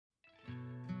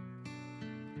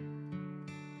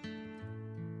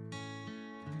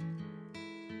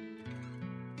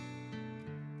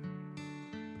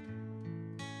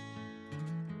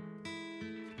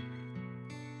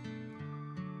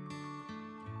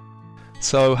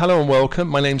So hello and welcome.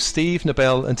 My name's Steve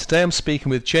Nobel, and today I'm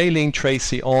speaking with Jaylene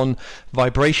Tracy on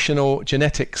vibrational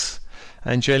genetics.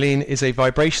 And Jaylene is a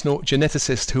vibrational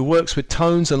geneticist who works with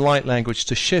tones and light language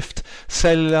to shift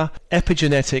cellular,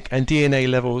 epigenetic and DNA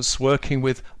levels. Working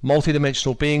with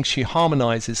multidimensional beings, she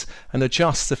harmonizes and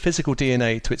adjusts the physical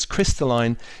DNA to its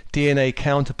crystalline DNA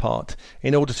counterpart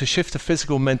in order to shift the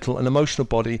physical, mental and emotional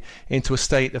body into a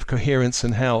state of coherence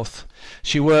and health.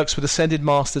 She works with Ascended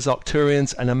Masters,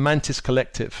 Arcturians and a Mantis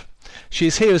Collective. She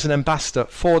is here as an ambassador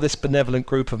for this benevolent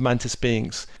group of Mantis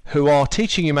beings who are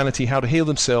teaching humanity how to heal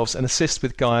themselves and assist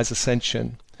with Gaia's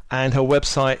ascension. And her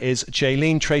website is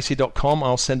jaylenetracy.com.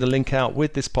 I'll send a link out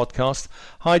with this podcast.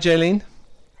 Hi, Jaylene.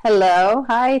 Hello.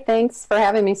 Hi. Thanks for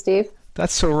having me, Steve.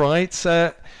 That's all right.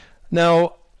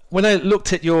 Now, when I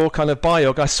looked at your kind of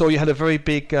bio, I saw you had a very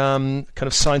big kind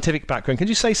of scientific background. Can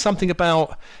you say something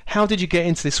about how did you get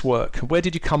into this work? Where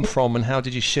did you come from and how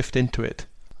did you shift into it?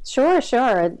 Sure.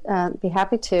 I'd be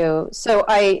happy to. So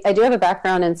I do have a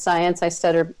background in science. I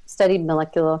studied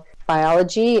molecular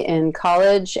biology in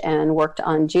college and worked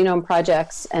on genome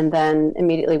projects, and then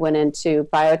immediately went into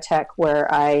biotech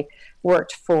where I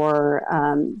worked for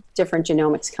different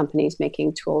genomics companies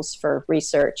making tools for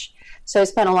research. So I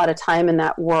spent a lot of time in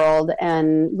that world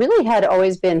and really had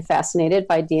always been fascinated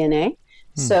by DNA.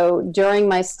 So during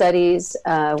my studies,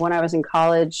 when I was in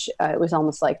college, it was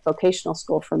almost like vocational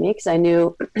school for me because I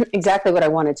knew exactly what I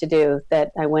wanted to do,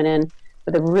 that I went in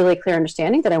with a really clear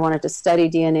understanding that I wanted to study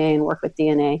DNA and work with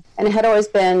DNA. And it had always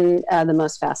been the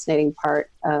most fascinating part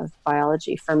of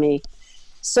biology for me.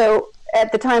 So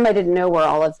at the time, I didn't know where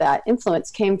all of that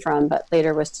influence came from, but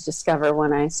later was to discover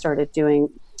when I started doing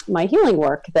my healing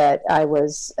work that I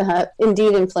was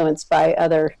indeed influenced by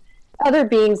other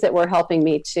beings that were helping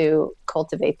me to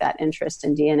cultivate that interest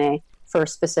in DNA for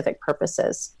specific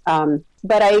purposes.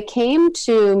 But I came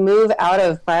to move out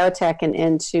of biotech and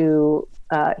into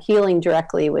healing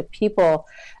directly with people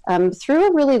through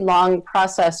a really long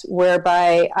process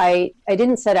whereby I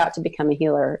didn't set out to become a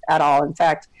healer at all. In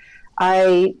fact,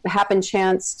 I happened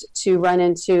chanced to run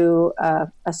into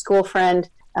a school friend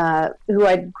who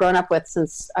I'd grown up with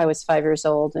since I was 5 years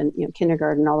old, and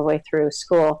kindergarten all the way through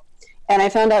school. And I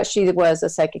found out she was a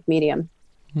psychic medium.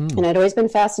 And I'd always been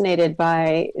fascinated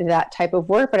by that type of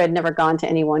work, but I'd never gone to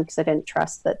anyone because I didn't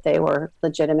trust that they were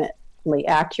legitimately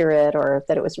accurate or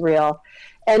that it was real.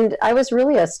 And I was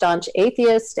really a staunch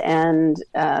atheist and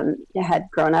had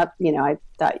grown up, I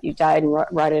thought you died and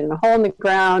rotted in a hole in the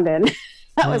ground. And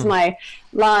that was my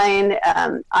line.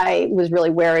 I was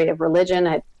really wary of religion.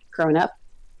 I'd grown up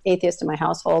atheist in my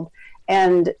household.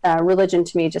 And religion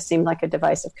to me just seemed like a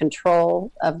device of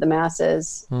control of the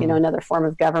masses, another form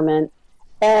of government,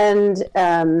 and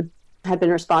had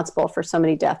been responsible for so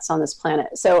many deaths on this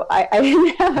planet. So I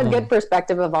didn't have a good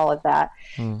perspective of all of that.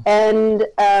 And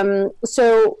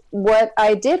so what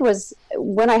I did was,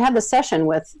 when I had the session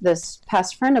with this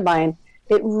past friend of mine,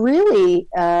 it really,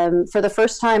 for the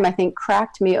first time, I think,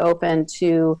 cracked me open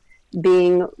to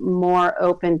being more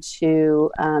open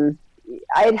to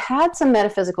I'd had some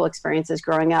metaphysical experiences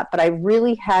growing up, but I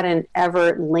really hadn't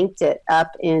ever linked it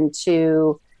up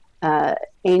into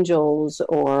angels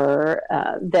or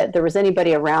that there was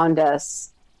anybody around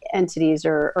us, entities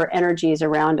or energies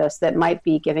around us that might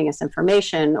be giving us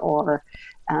information or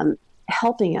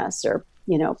helping us or,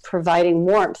 providing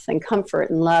warmth and comfort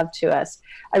and love to us.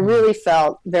 I really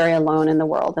felt very alone in the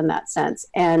world in that sense.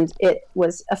 And it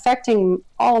was affecting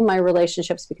all of my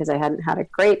relationships because I hadn't had a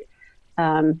great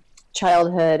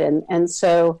childhood, and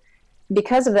so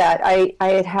because of that, I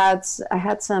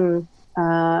had some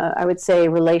I would say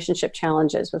relationship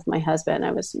challenges with my husband.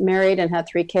 I was married and had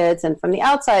 3 kids, and from the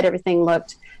outside everything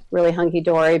looked really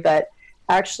hunky-dory, but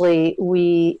actually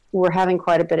we were having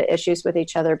quite a bit of issues with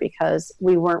each other because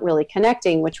we weren't really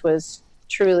connecting, which was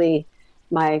truly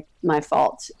my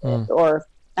fault, or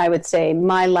I would say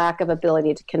my lack of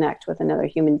ability to connect with another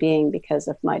human being because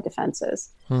of my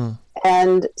defenses.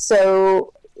 And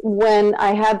so when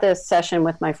I had this session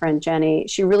with my friend Jenny,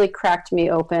 she really cracked me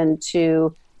open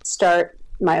to start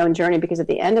my own journey, because at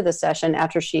the end of the session,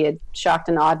 after she had shocked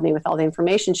and awed me with all the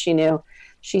information she knew,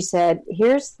 she said,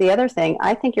 here's the other thing.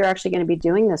 I think you're actually going to be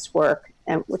doing this work,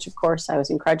 and which of course I was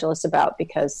incredulous about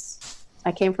because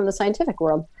I came from the scientific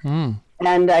world.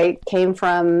 And I came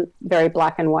from very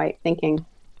black and white thinking.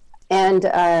 And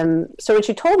so when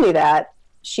she told me that,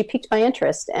 she piqued my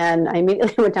interest, and I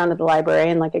immediately went down to the library,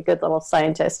 and like a good little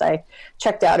scientist, I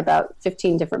checked out about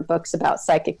 15 different books about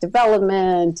psychic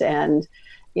development and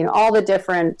all the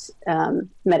different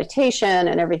meditation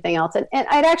and everything else. And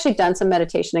I'd actually done some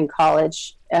meditation in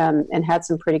college and had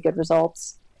some pretty good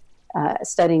results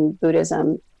studying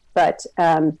Buddhism. But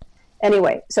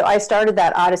Anyway, so I started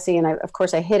that odyssey, and of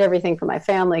course I hid everything from my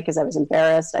family because I was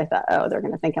embarrassed. I thought, oh, they're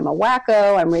going to think I'm a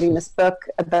wacko. I'm reading this book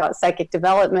about psychic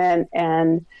development,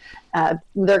 and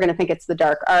they're going to think it's the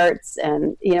dark arts,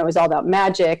 and it was all about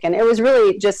magic. And it was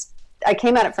really just, I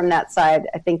came at it from that side,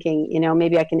 thinking,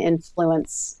 maybe I can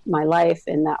influence my life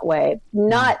in that way.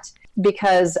 Not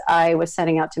because I was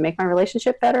setting out to make my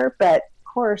relationship better, but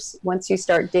of course, once you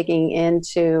start digging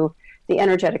into the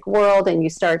energetic world and you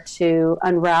start to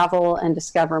unravel and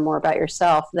discover more about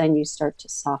yourself, then you start to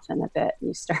soften a bit.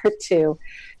 You start to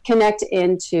connect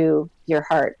into your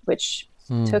heart, which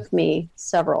took me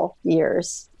several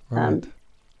years. Right.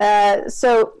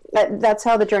 So that's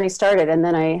how the journey started. And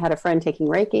then I had a friend taking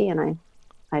Reiki, and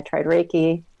I tried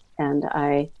Reiki, and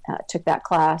I took that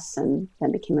class and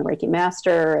then became a Reiki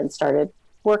master and started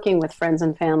working with friends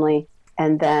and family.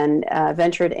 And then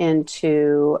ventured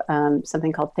into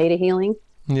something called Theta Healing.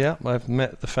 Yeah, I've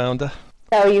met the founder.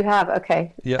 Oh, you have?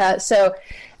 Okay. Yeah. So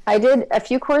I did a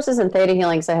few courses in Theta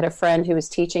Healing because I had a friend who was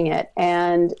teaching it.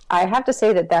 And I have to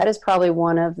say that is probably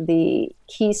one of the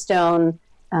keystone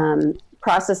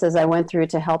processes I went through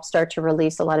to help start to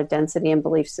release a lot of density and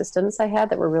belief systems I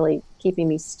had that were really keeping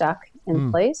me stuck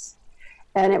in place.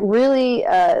 And it really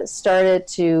started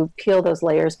to peel those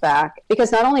layers back,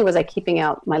 because not only was I keeping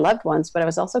out my loved ones, but I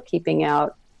was also keeping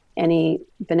out any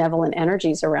benevolent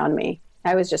energies around me.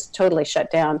 I was just totally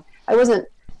shut down. I wasn't,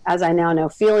 as I now know,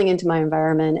 feeling into my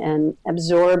environment and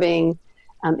absorbing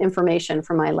information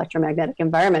from my electromagnetic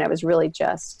environment. I was really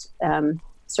just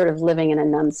sort of living in a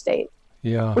numb state,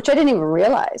 which I didn't even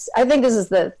realize. I think this is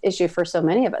the issue for so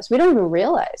many of us. We don't even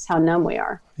realize how numb we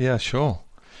are. Yeah, sure.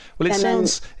 Well,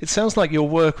 it sounds like your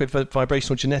work with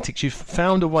vibrational genetics, you've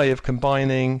found a way of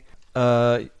combining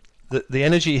the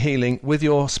energy healing with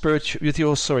your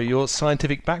your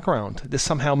scientific background. They're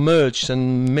somehow merged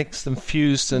and mixed and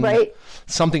fused, and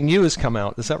something new has come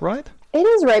out. Is that right? It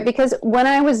is right, because when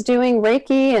I was doing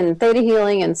Reiki and Theta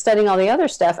Healing and studying all the other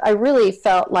stuff, I really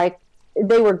felt like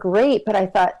they were great, but I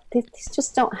thought these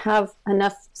just don't have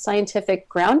enough scientific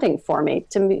grounding for me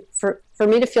for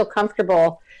me to feel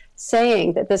comfortable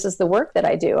saying that this is the work that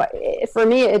I do. For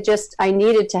me, I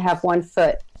needed to have one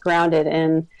foot grounded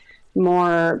in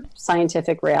more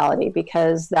scientific reality,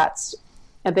 because that's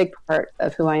a big part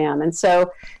of who I am. And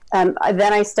so then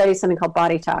I studied something called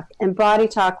Body Talk. And Body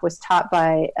Talk was taught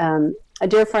by a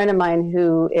dear friend of mine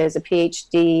who is a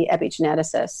PhD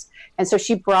epigeneticist. And so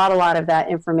she brought a lot of that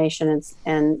information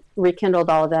and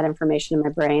rekindled all of that information in my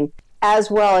brain,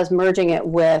 as well as merging it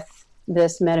with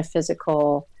this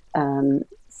metaphysical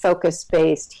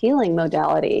focus-based healing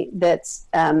modality that's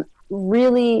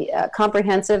really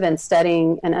comprehensive in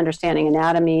studying and understanding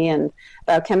anatomy and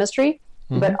biochemistry,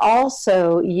 but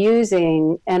also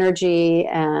using energy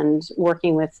and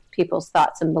working with people's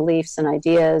thoughts and beliefs and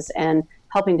ideas and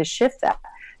helping to shift that.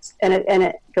 And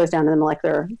it goes down to the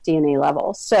molecular DNA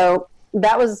level. So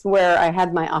that was where I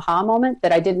had my aha moment,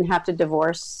 that I didn't have to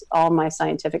divorce all my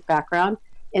scientific background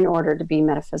in order to be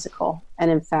metaphysical. And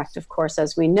in fact, of course,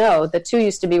 as we know, the two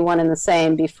used to be one and the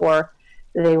same before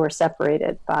they were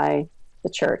separated by the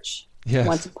church. Yes.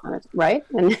 Once upon a time, right?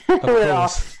 And we're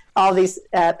all these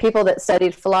people that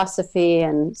studied philosophy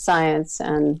and science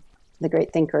and the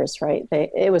great thinkers, right?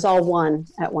 It was all one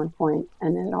at one point,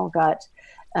 and it all got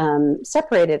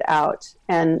separated out.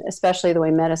 And especially the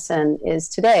way medicine is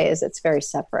today is it's very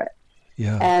separate.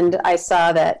 Yeah. And I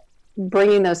saw that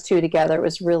bringing those two together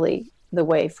was really the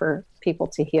way for people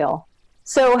to heal.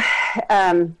 So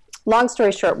long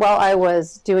story short, while I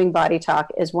was doing Body Talk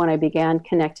is when I began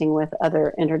connecting with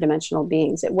other interdimensional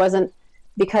beings. It wasn't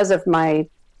because of my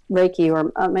Reiki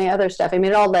or my other stuff. I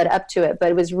mean, it all led up to it, but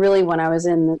it was really when I was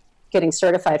getting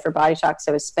certified for Body Talk.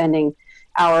 So I was spending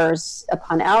hours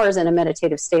upon hours in a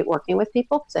meditative state working with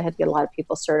people. So I had to get a lot of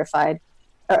people certified,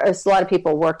 or a lot of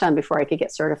people worked on before I could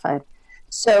get certified.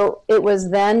 So it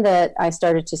was then that I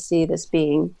started to see this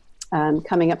being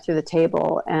coming up through the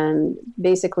table and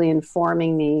basically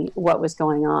informing me what was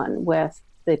going on with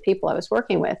the people I was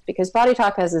working with, because Body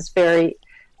Talk has this very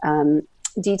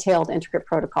detailed, intricate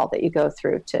protocol that you go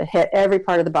through to hit every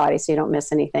part of the body so you don't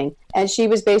miss anything. And she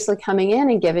was basically coming in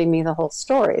and giving me the whole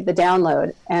story, the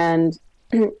download. And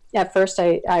at first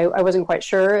I wasn't quite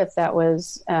sure if that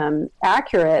was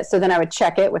accurate. So then I would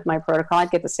check it with my protocol.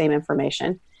 I'd get the same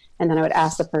information. And then I would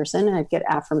ask the person, and I'd get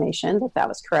affirmation that that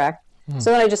was correct. So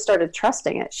then I just started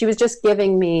trusting it. She was just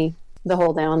giving me the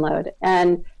whole download.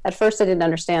 And at first I didn't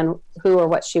understand who or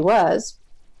what she was.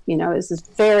 You know, it was this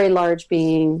very large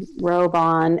being, robe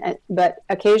on. But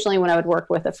occasionally when I would work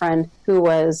with a friend who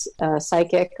was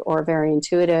psychic or very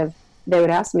intuitive, they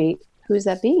would ask me, who's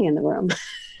that being in the room?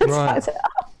 Right. So I said,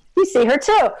 You see her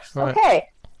too. Right. Okay.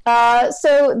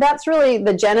 So that's really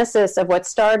the genesis of what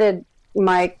started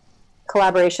my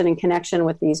collaboration and connection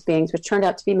with these beings, which turned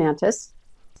out to be mantis.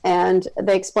 And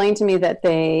they explained to me that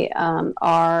they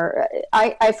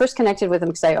I first connected with them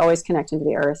because I always connect into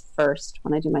the earth first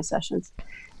when I do my sessions.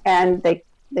 And they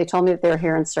told me that they were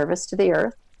here in service to the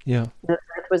earth. Yeah. The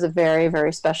earth was a very,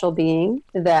 very special being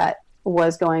that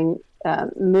was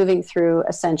moving through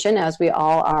ascension, as we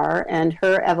all are. And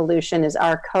her evolution is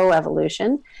our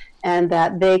co-evolution. And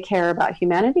that they care about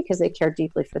humanity because they care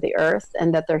deeply for the earth,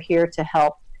 and that they're here to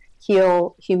help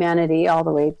heal humanity all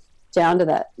the way down to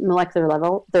that molecular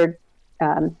level. They're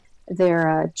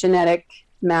genetic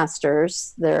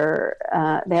masters. They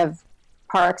have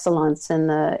par excellence in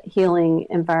the healing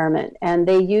environment, and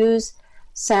they use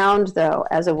sound though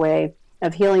as a way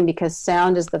of healing, because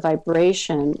sound is the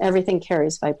vibration. Everything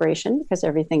carries vibration because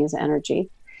everything is energy,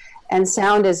 and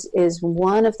sound is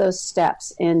one of those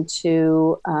steps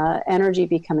into energy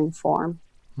becoming form.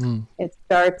 It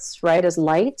starts right as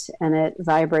light, and it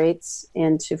vibrates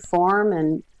into form,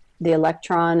 and the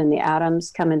electron and the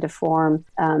atoms come into form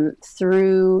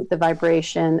through the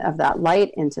vibration of that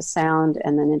light into sound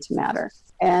and then into matter.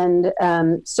 And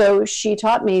so she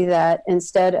taught me that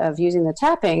instead of using the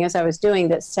tapping, as I was doing,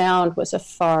 that sound was a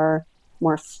far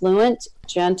more fluent,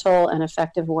 gentle, and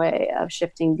effective way of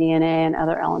shifting DNA and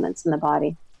other elements in the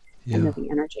body and moving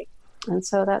energy. And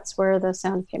so that's where the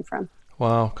sound came from.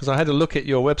 Wow, because I had a look at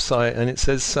your website, and it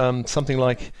says something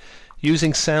like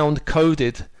using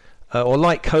sound-coded or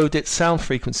light-coded sound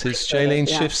frequencies. Jaylene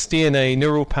shifts DNA,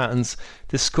 neural patterns,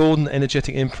 discordant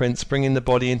energetic imprints, bringing the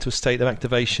body into a state of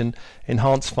activation,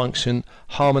 enhanced function,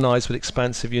 harmonized with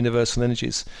expansive universal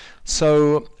energies.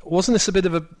 So wasn't this a bit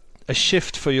of a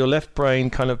shift for your left brain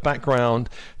kind of background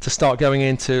to start going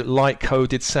into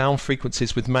light-coded sound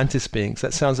frequencies with mantis beings?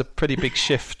 That sounds a pretty big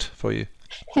shift for you.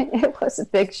 It was a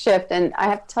big shift, and I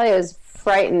have to tell you, I was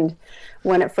frightened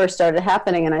when it first started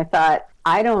happening, and I thought,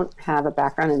 I don't have a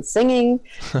background in singing.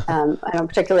 I don't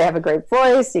particularly have a great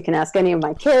voice. You can ask any of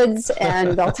my kids,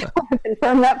 and they'll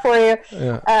confirm that for you.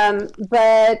 Yeah.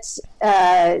 But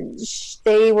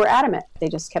they were adamant. They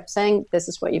just kept saying, this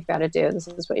is what you've got to do. This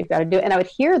is what you've got to do. And I would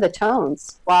hear the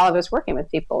tones while I was working with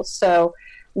people. So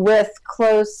with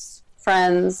close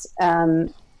friends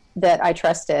that I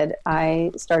trusted,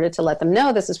 I started to let them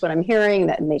know this is what I'm hearing,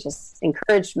 and they just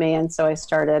encouraged me. And so I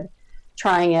started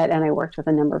trying it, and I worked with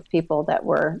a number of people that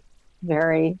were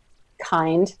very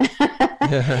kind.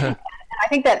 I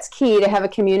think that's key, to have a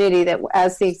community that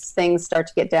as these things start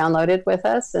to get downloaded with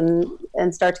us and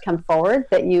start to come forward,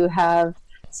 that you have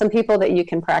some people that you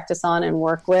can practice on and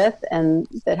work with, and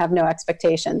that have no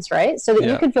expectations, right? So that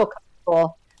you can feel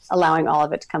comfortable allowing all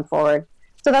of it to come forward.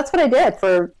 So that's what I did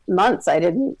for months. I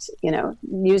didn't,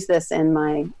 use this in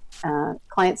my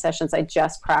client sessions. I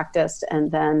just practiced, and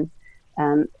then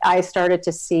I started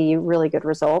to see really good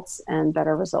results and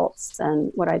better results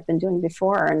than what I'd been doing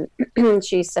before. And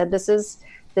she said, this is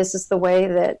the way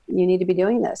that you need to be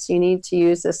doing this. You need to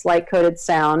use this light-coded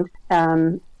sound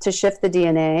to shift the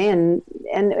DNA. And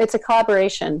it's a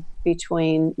collaboration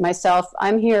between myself.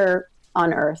 I'm here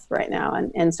on Earth right now.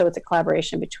 And so it's a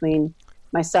collaboration between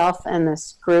myself and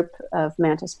this group of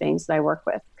mantis beings that I work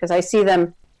with. Because I see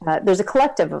them, there's a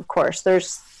collective, of course.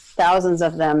 There's thousands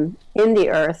of them in the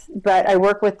earth, but I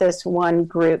work with this one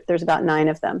group. There's about 9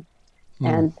 of them,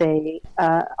 and they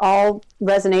all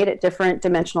resonate at different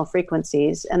dimensional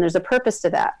frequencies. And there's a purpose to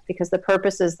that, because the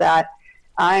purpose is that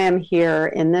I am here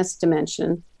in this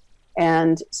dimension.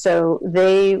 And so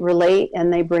they relate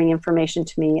and they bring information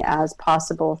to me as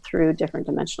possible through different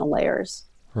dimensional layers.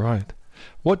 Right.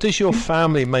 What does your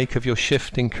family make of your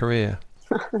shift in career?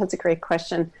 That's a great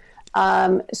question.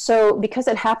 So because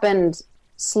it happened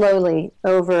slowly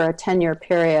over a 10-year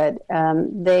period,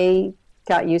 they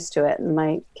got used to it. And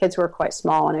my kids were quite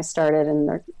small when I started,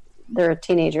 and they're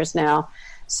teenagers now.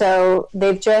 So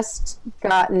they've just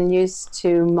gotten used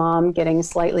to mom getting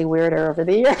slightly weirder over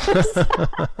the years.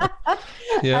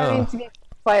 Yeah. I mean, to be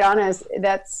quite honest,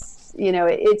 that's,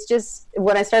 it's just,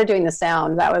 when I started doing the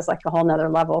sound, that was like a whole nother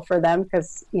level for them,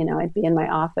 because, I'd be in my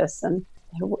office and,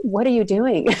 what are you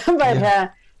doing?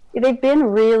 But they've been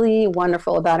really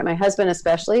wonderful about it. My husband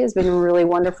especially has been really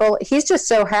wonderful. He's just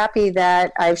so happy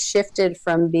that I've shifted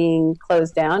from being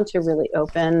closed down to really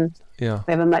open. Yeah.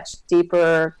 We have a much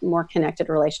deeper, more connected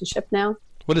relationship now.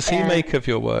 What does he make of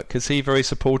your work? Is he very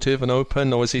supportive and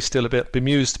open, or is he still a bit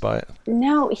bemused by it?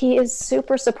 No, he is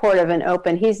super supportive and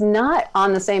open. He's not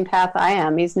on the same path I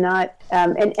am. He's not,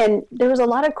 and there was a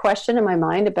lot of question in my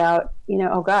mind about,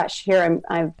 oh gosh, here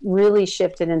I've really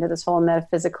shifted into this whole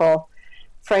metaphysical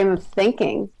frame of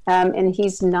thinking, and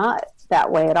he's not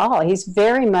that way at all. He's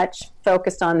very much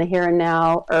focused on the here and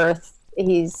now, Earth.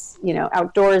 He's,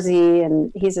 outdoorsy,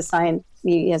 and he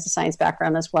has a science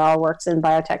background as well, works in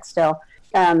biotech still.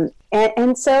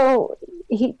 And so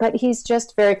he's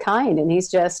just very kind, and he's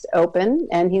just open,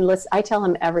 and I tell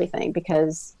him everything,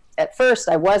 because at first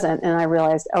I wasn't, and I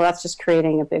realized, that's just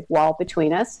creating a big wall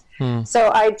between us.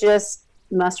 So I just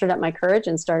mustered up my courage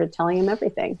and started telling him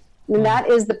everything. And that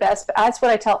is the best. That's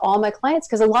what I tell all my clients,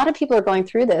 because a lot of people are going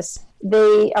through this.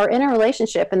 They are in a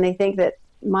relationship and they think that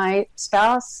my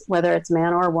spouse, whether it's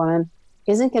man or woman,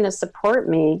 isn't going to support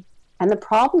me. And the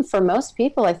problem for most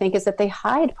people, I think, is that they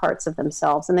hide parts of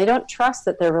themselves and they don't trust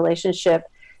that their relationship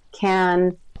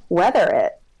can weather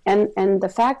it. And the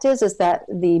fact is that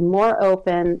the more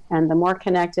open and the more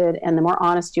connected and the more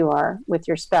honest you are with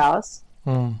your spouse,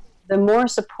 the more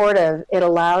supportive it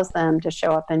allows them to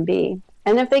show up and be.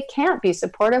 And if they can't be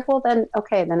supportive, well, then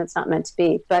it's not meant to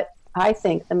be. But I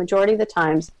think the majority of the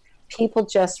times, people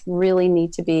just really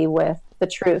need to be with the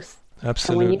truth.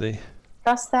 Absolutely. And when you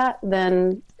trust that,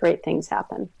 then great things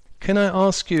happen. Can I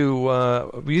ask you,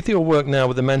 with your work now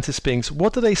with the Mantis beings,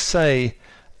 what do they say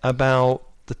about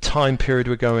the time period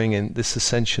we're going in, this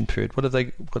ascension period? What do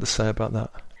they say about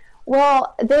that?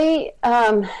 Well, they,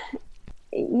 I'll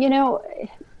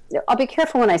be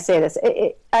careful when I say this.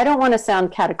 I don't want to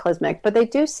sound cataclysmic, but they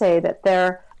do say that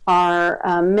there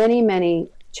are many, many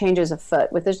changes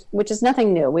afoot, which is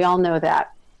nothing new. We all know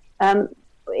that.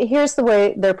 Here's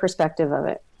their perspective of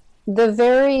it. The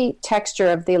very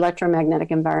texture of the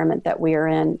electromagnetic environment that we are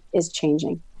in is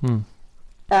changing.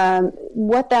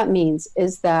 What that means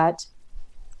is that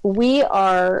we're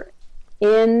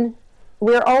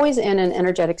always in an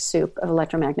energetic soup of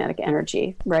electromagnetic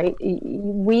energy, right?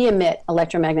 We emit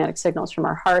electromagnetic signals from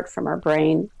our heart, from our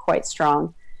brain, quite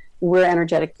strong. We're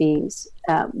energetic beings.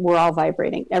 We're all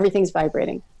vibrating. Everything's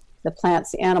vibrating. The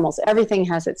plants, the animals, everything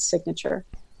has its signature.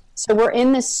 So we're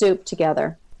in this soup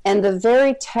together. And the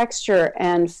very texture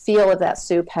and feel of that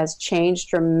soup has changed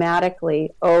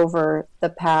dramatically over the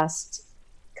past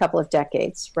couple of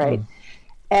decades, right?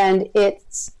 And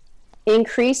it's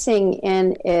increasing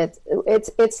in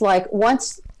it's like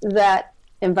once that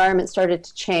environment started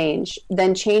to change,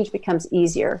 then change becomes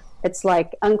easier. It's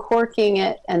like uncorking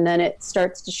it, and then it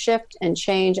starts to shift and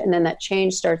change, and then that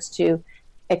change starts to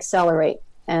accelerate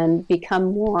and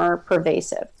become more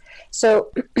pervasive.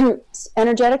 So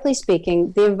energetically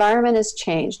speaking, the environment has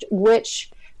changed,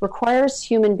 which requires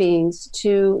human beings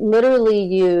to literally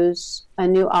use a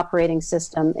new operating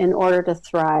system in order to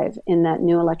thrive in that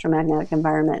new electromagnetic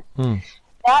environment.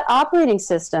 That operating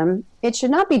system, it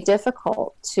should not be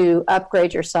difficult to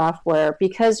upgrade your software,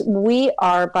 because we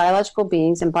are biological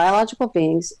beings, and biological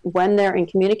beings, when they're in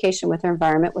communication with their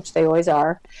environment, which they always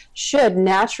are, should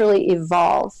naturally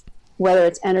evolve, whether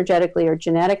it's energetically or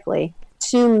genetically,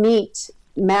 to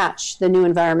match the new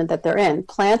environment that they're in.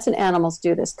 Plants and animals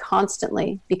do this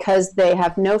constantly because they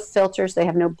have no filters, they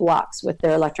have no blocks with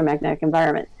their electromagnetic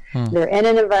environment. They're in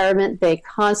an environment, they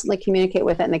constantly communicate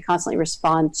with it, and they constantly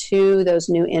respond to those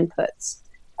new inputs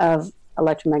of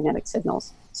electromagnetic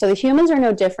signals. So the humans are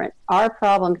no different. Our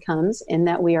problem comes in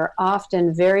that we are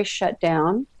often very shut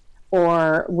down,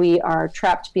 or we are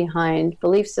trapped behind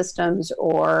belief systems,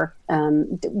 or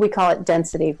we call it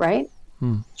density, right?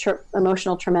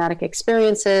 Emotional traumatic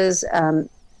experiences,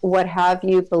 what have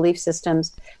you, belief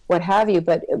systems, what have you.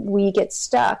 But we get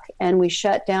stuck and we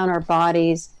shut down our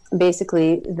bodies,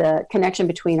 basically the connection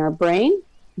between our brain,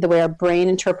 the way our brain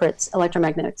interprets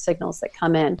electromagnetic signals that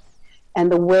come in, and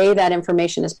the way that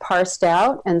information is parsed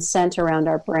out and sent around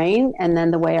our brain, and then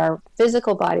the way our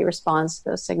physical body responds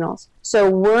to those signals. So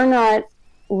we're not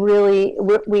really,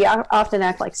 we often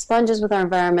act like sponges with our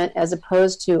environment, as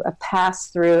opposed to a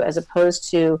pass-through, as opposed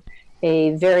to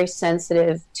a very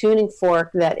sensitive tuning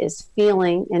fork that is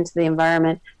feeling into the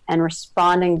environment and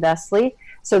responding thusly.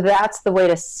 So that's the way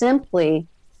to simply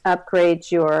upgrade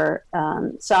your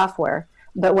software.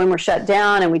 But when we're shut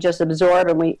down and we just absorb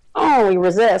and we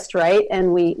resist, right?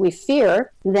 And we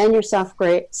fear, then your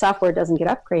software doesn't get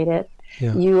upgraded.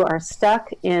 Yeah. You are stuck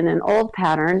in an old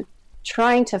pattern,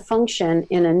 trying to function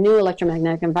in a new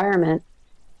electromagnetic environment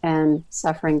and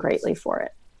suffering greatly for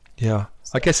it. Yeah.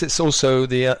 I guess it's also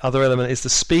the other element is the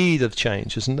speed of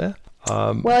change, isn't there?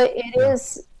 Well, it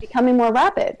is becoming more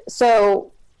rapid.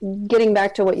 So getting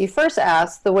back to what you first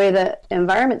asked, the way the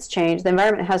environment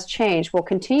has changed, will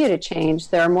continue to change.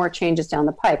 There are more changes down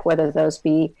the pike, whether those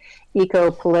be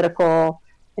eco-political,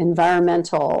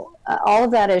 environmental, all of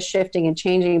that is shifting and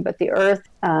changing, but the Earth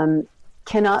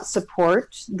cannot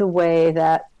support the way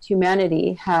that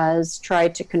humanity has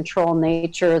tried to control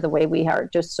nature, the way we are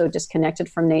just so disconnected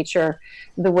from nature,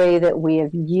 the way that we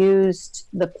have used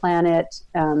the planet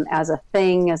as a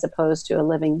thing as opposed to a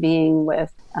living being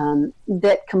with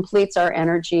that completes our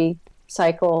energy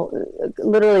cycle.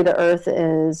 Literally, the earth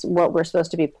is what we're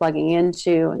supposed to be plugging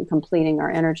into and completing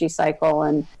our energy cycle.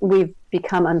 And we've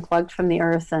become unplugged from the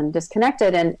earth and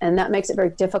disconnected. And that makes it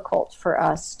very difficult for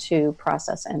us to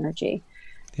process energy,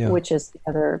 which is the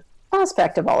other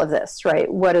aspect of all of this, right?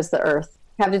 What does the earth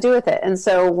have to do with it? And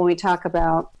so when we talk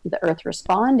about the earth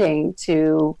responding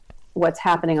to what's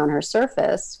happening on her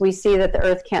surface, we see that the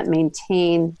earth can't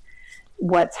maintain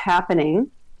what's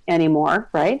happening anymore,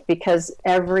 right? Because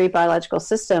every biological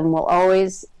system will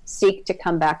always seek to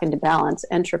come back into balance,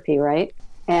 entropy, right?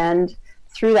 And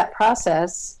through that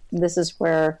process, this is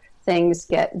where things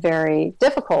get very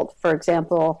difficult. For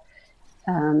example,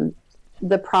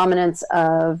 the prominence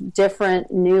of different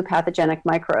new pathogenic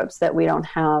microbes that we don't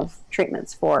have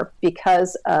treatments for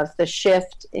because of the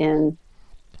shift in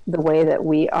the way that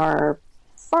we are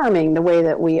farming, the way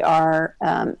that we are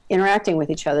interacting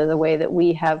with each other, the way that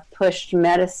we have pushed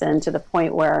medicine to the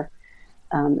point where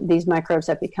these microbes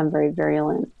have become very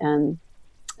virulent and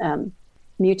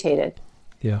mutated.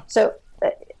 Yeah. So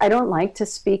I don't like to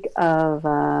speak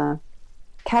of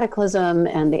cataclysm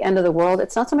and the end of the world.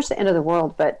 It's not so much the end of the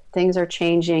world, but things are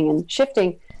changing and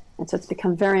shifting. And so it's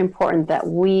become very important that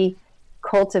we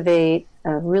cultivate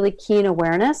a really keen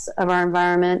awareness of our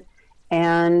environment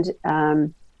and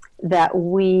that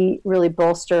we really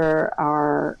bolster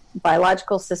our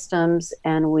biological systems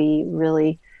and we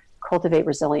really cultivate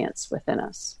resilience within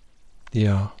us.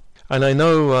 Yeah. And I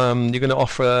know you're going to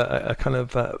offer a kind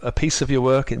of a piece of your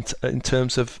work in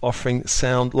terms of offering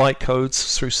sound, light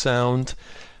codes through sound.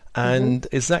 And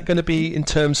is that going to be in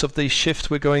terms of the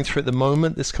shift we're going through at the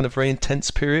moment, this kind of very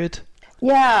intense period?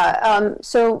 Yeah,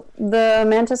 so the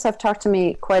Mantis have talked to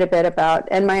me quite a bit about,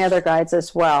 and my other guides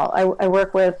as well. I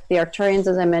work with the Arcturians,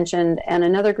 as I mentioned, and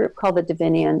another group called the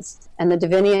Divinians. And the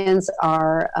Divinians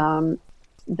are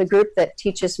the group that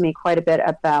teaches me quite a bit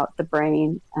about the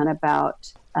brain and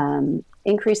about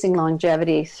increasing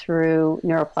longevity through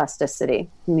neuroplasticity,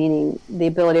 meaning the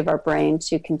ability of our brain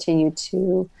to continue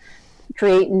to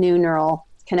create new neural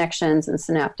connections and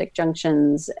synaptic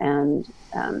junctions and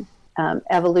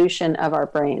evolution of our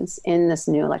brains in this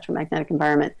new electromagnetic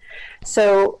environment.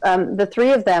 So the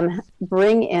three of them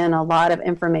bring in a lot of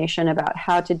information about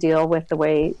how to deal with the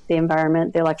way the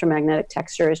environment, the electromagnetic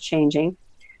texture is changing.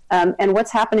 And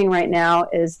what's happening right now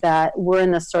is that we're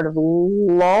in this sort of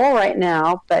lull right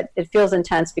now, but it feels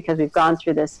intense because we've gone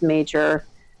through this major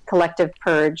collective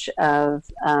purge of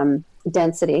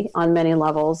density on many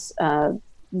levels,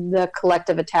 the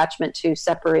collective attachment to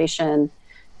separation,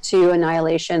 to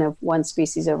annihilation of one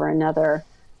species over another.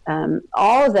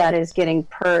 All of that is getting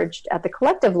purged at the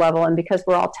collective level, and because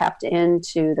we're all tapped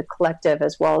into the collective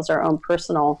as well as our own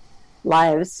personal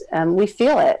lives, we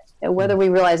feel it. Whether we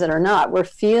realize it or not, we're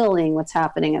feeling what's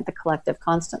happening at the collective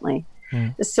constantly.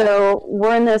 So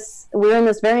we're in this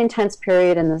very intense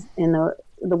period in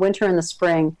the winter and the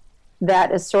spring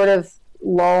that is sort of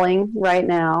lulling right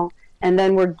now, and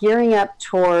then we're gearing up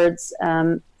towards,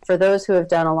 for those who have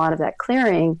done a lot of that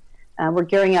clearing, we're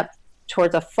gearing up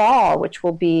towards a fall, which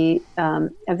will be a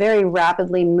very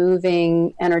rapidly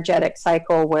moving energetic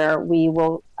cycle where we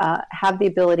will have the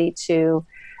ability to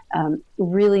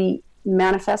really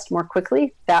manifest more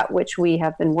quickly that which we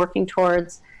have been working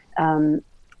towards.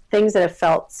 Things that have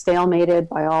felt stalemated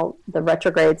by all the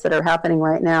retrogrades that are happening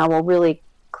right now will really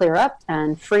clear up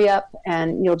and free up,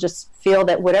 and you'll just feel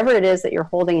that whatever it is that you're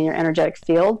holding in your energetic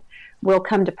field will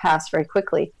come to pass very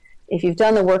quickly. If you've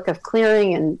done the work of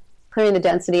clearing the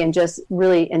density and just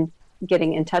really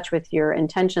getting in touch with your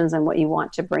intentions and what you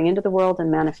want to bring into the world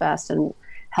and manifest and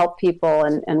help people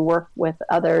and work with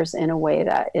others in a way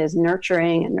that is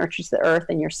nurturing and nurtures the earth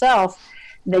and yourself,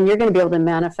 then you're going to be able to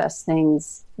manifest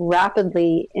things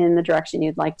rapidly in the direction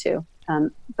you'd like to.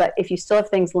 But if you still have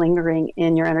things lingering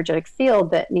in your energetic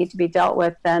field that need to be dealt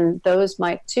with, then those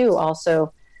might too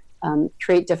also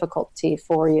create difficulty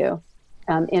for you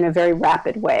in a very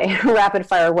rapid way, rapid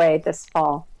fire way this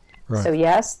fall. Right. So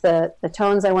yes, the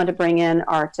tones I want to bring in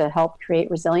are to help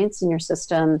create resilience in your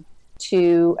system,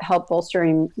 to help bolster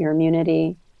your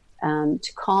immunity,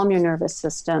 to calm your nervous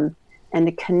system, and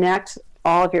to connect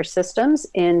all of your systems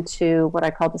into what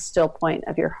I call the still point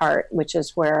of your heart, which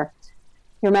is where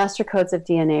your master codes of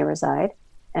DNA reside,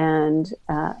 and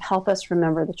help us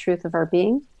remember the truth of our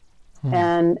being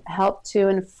and help to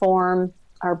inform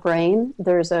our brain.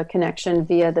 There's a connection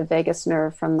via the vagus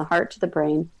nerve from the heart to the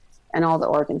brain and all the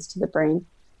organs to the brain.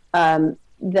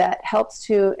 that helps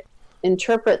to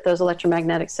interpret those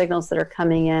electromagnetic signals that are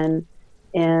coming in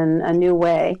a new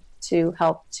way to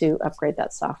help to upgrade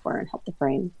that software and help the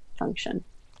brain function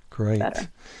better.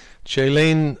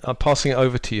 Jaylene, I'm passing it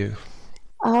over to you.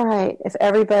 All right. If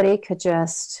everybody could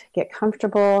just get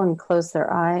comfortable and close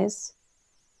their eyes.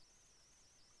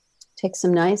 Take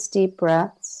some nice deep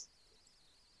breaths.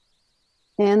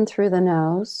 In through the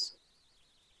nose,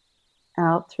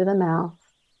 out through the mouth.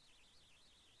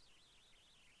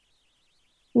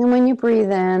 And when you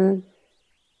breathe in,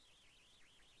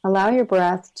 allow your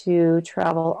breath to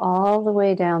travel all the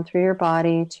way down through your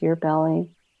body to your belly.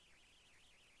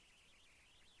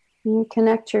 And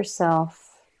connect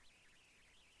yourself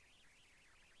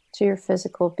to your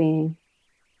physical being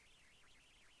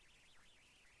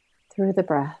through the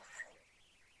breath.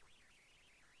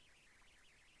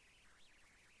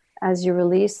 As you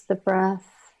release the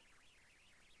breath,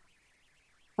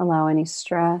 allow any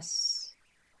stress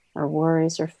or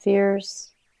worries or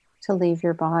fears to leave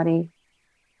your body.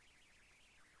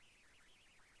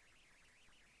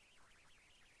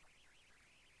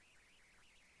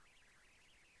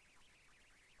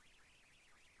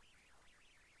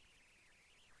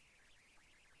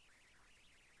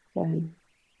 Good.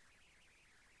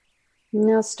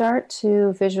 Now start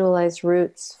to visualize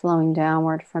roots flowing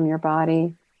downward from your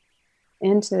body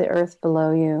into the earth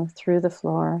below you, through the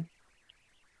floor.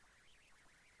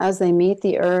 As they meet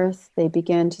the earth, they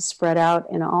begin to spread out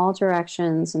in all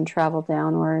directions and travel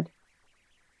downward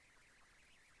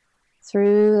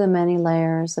through the many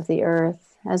layers of the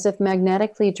earth, as if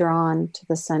magnetically drawn to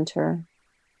the center.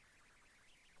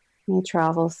 They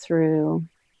travel through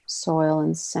soil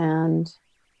and sand,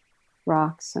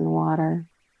 rocks and water,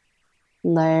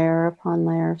 layer upon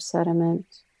layer of sediment,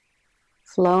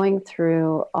 flowing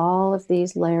through all of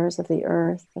these layers of the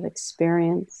earth of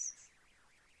experience.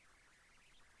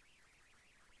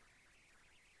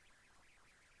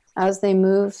 As they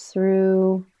move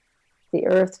through the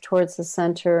earth towards the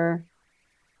center,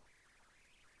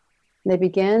 they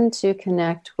begin to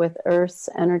connect with Earth's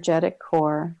energetic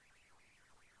core,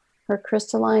 her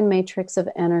crystalline matrix of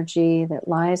energy that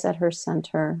lies at her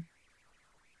center,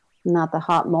 not the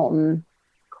hot molten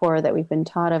core that we've been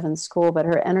taught of in school, but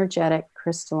her energetic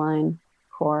crystalline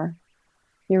core.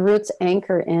 Your roots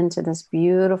anchor into this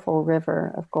beautiful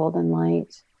river of golden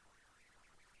light.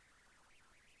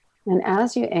 And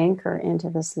as you anchor into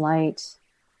this light,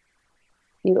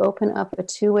 you open up a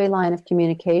two-way line of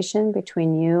communication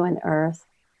between you and Earth,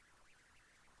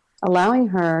 allowing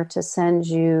her to send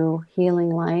you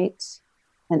healing light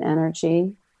and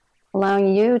energy,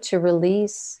 allowing you to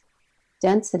release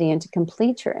density and to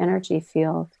complete your energy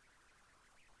field.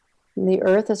 The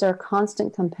earth is our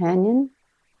constant companion.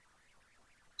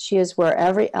 She is where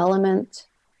every element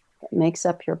that makes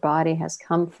up your body has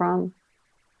come from.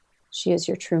 She is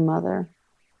your true mother.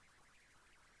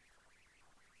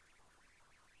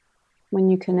 When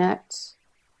you connect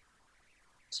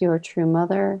to your true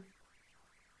mother,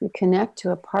 you connect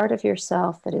to a part of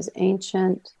yourself that is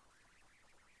ancient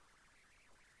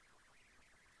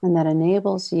and that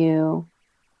enables you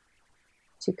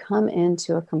to come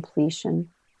into a completion.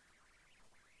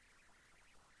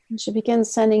 And she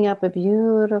begins sending up a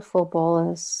beautiful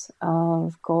bolus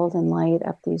of golden light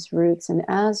up these roots. And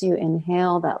as you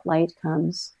inhale, that light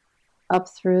comes up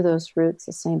through those roots,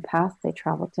 the same path they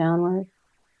travel downward,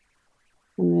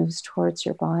 and moves towards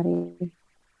your body.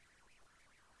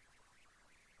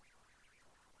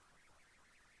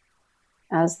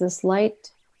 As this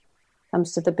light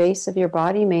comes to the base of your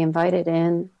body, you may invite it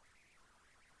in.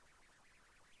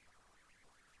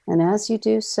 And as you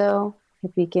do so,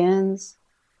 it begins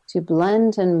to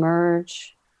blend and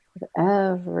merge with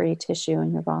every tissue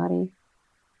in your body,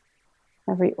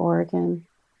 every organ,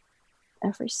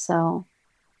 every cell,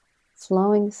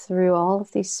 flowing through all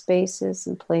of these spaces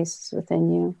and places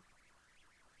within you,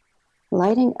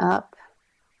 lighting up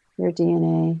your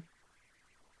DNA.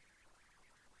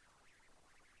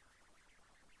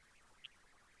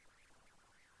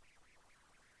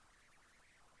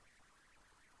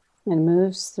 And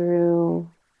moves through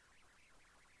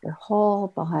your whole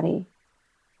body,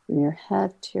 from your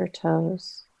head to your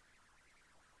toes,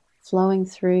 flowing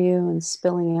through you and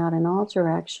spilling out in all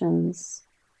directions,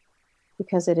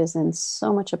 because it is in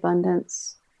so much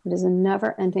abundance. It is a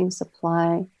never-ending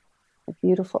supply of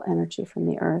beautiful energy from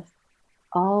the earth,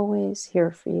 always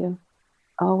here for you,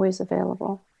 always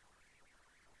available.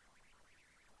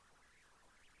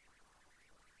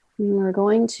 And we're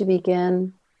going to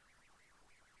begin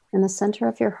in the center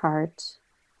of your heart,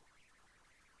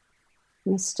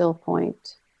 in a still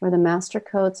point, where the master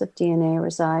codes of DNA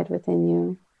reside within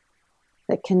you,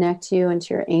 that connect you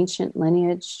into your ancient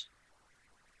lineage,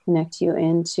 connect you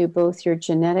into both your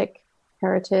genetic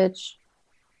heritage,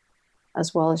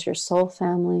 as well as your soul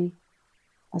family,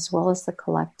 as well as the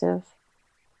collective.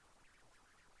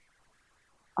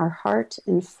 Our heart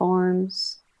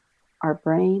informs our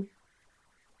brain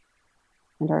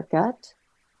and our gut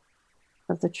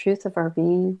of the truth of our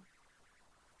being.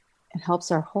 It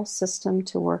helps our whole system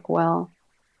to work well.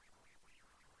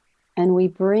 And we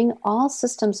bring all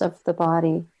systems of the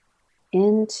body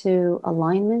into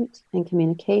alignment and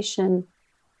communication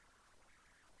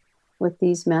with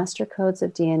these master codes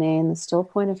of DNA in the still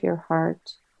point of your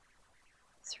heart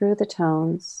through the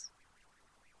tones,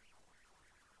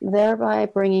 thereby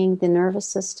bringing the nervous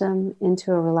system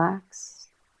into a relaxed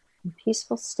and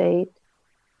peaceful state,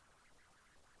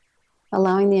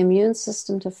 allowing the immune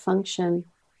system to function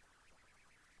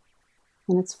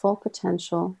in its full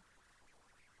potential,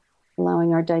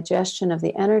 allowing our digestion of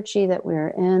the energy that we are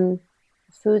in,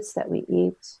 the foods that we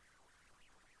eat,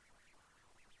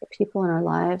 the people in our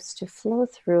lives to flow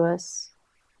through us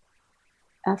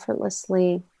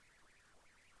effortlessly,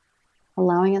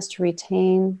 allowing us to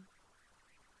retain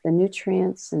the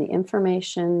nutrients and the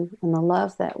information and the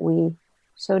love that we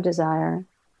so desire,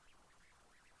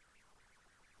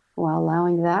 while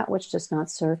allowing that which does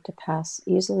not serve to pass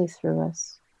easily through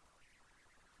us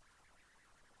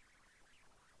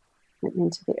and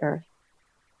into the earth.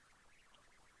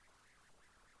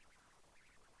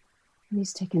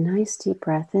 Please take a nice deep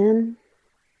breath in.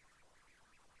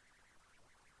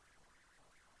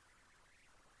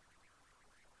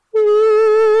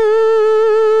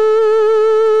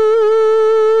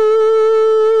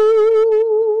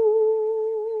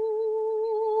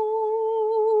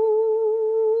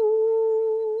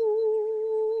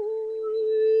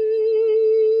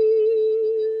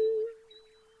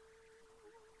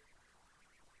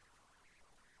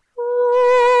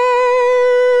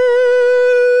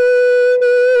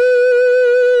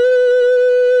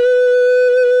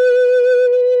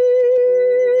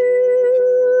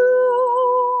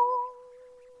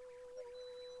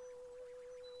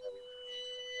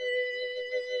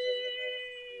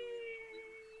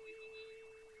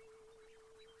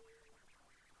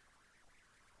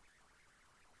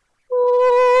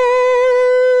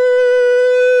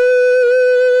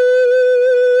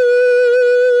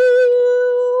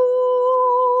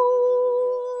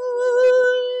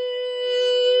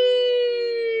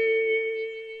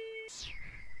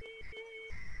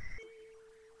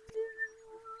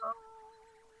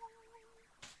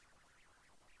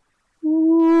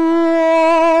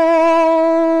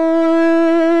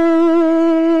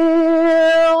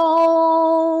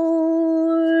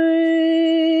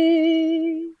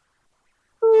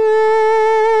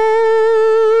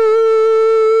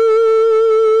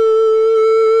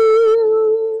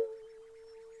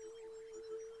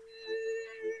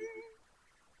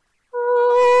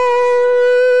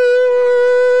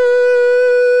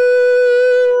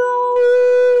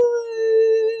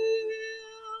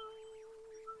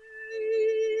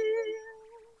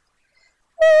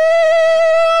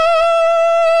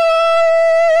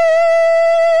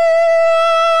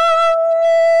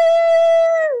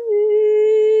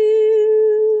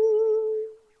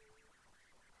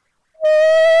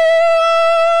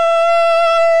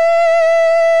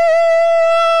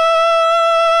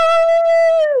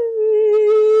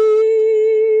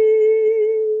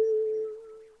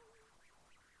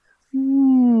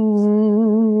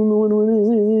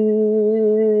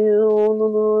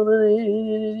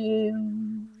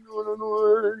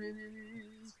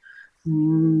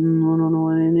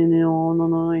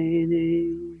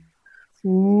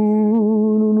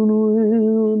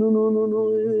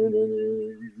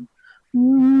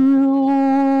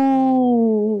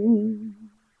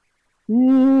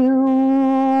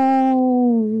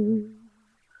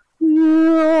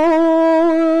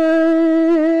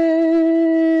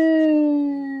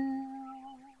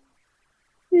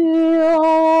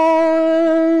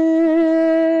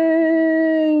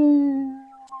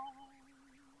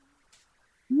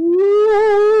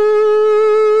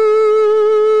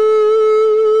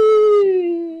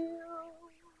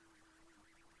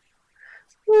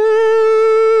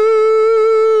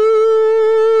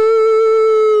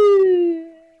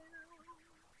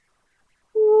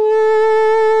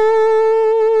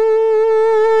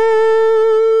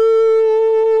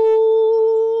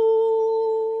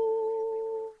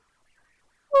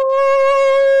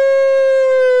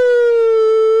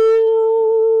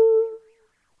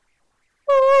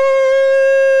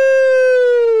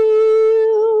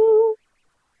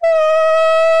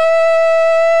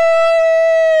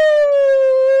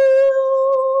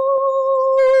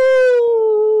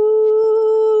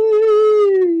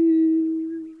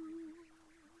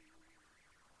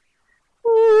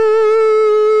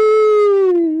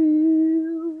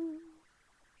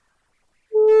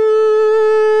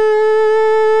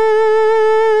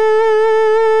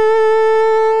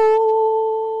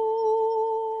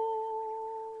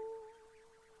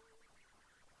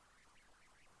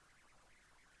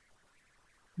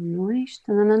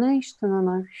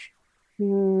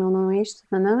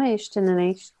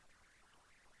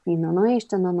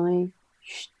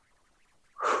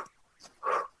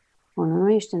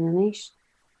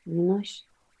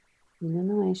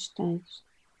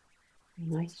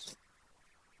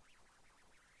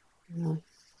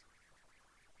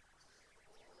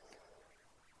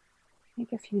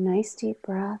 Take a few nice deep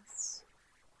breaths.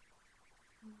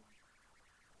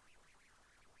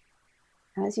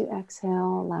 As you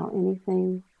exhale, allow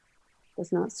anything that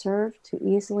does not serve to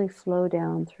easily flow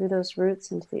down through those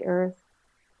roots into the earth,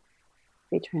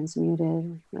 be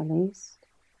transmuted, released.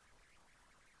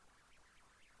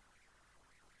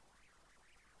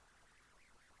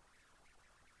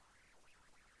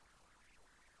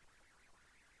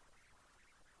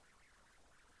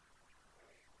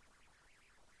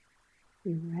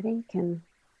 When you're ready, you can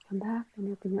come back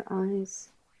and open your eyes.